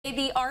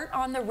The Art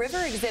on the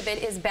River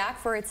exhibit is back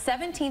for its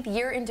 17th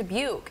year in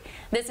Dubuque.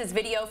 This is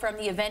video from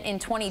the event in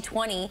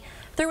 2020.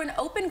 Through an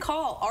open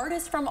call,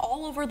 artists from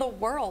all over the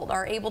world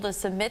are able to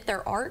submit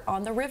their art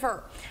on the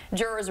river.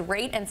 Jurors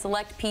rate and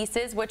select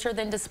pieces, which are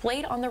then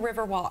displayed on the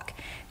Riverwalk.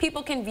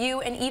 People can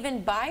view and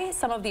even buy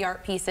some of the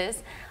art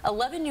pieces.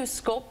 11 new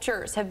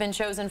sculptures have been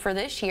chosen for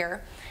this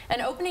year. An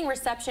opening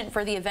reception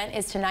for the event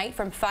is tonight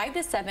from 5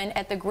 to 7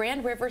 at the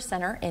Grand River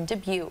Center in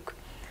Dubuque.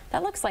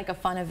 That looks like a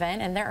fun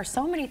event, and there are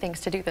so many things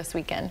to do this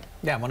weekend.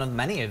 Yeah, one of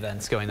many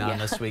events going on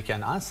this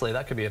weekend. Honestly,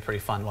 that could be a pretty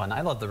fun one.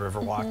 I love the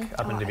Riverwalk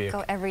up in Dubuque. I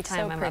go every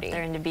time I'm up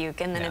there in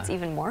Dubuque, and then it's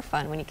even more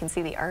fun when you can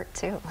see the art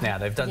too. Yeah,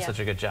 they've done such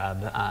a good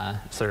job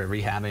sort of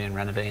rehabbing and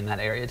renovating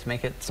that area to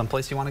make it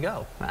someplace you want to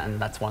go. And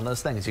that's one of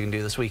those things you can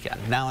do this weekend.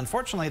 Now,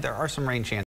 unfortunately, there are some rain chances.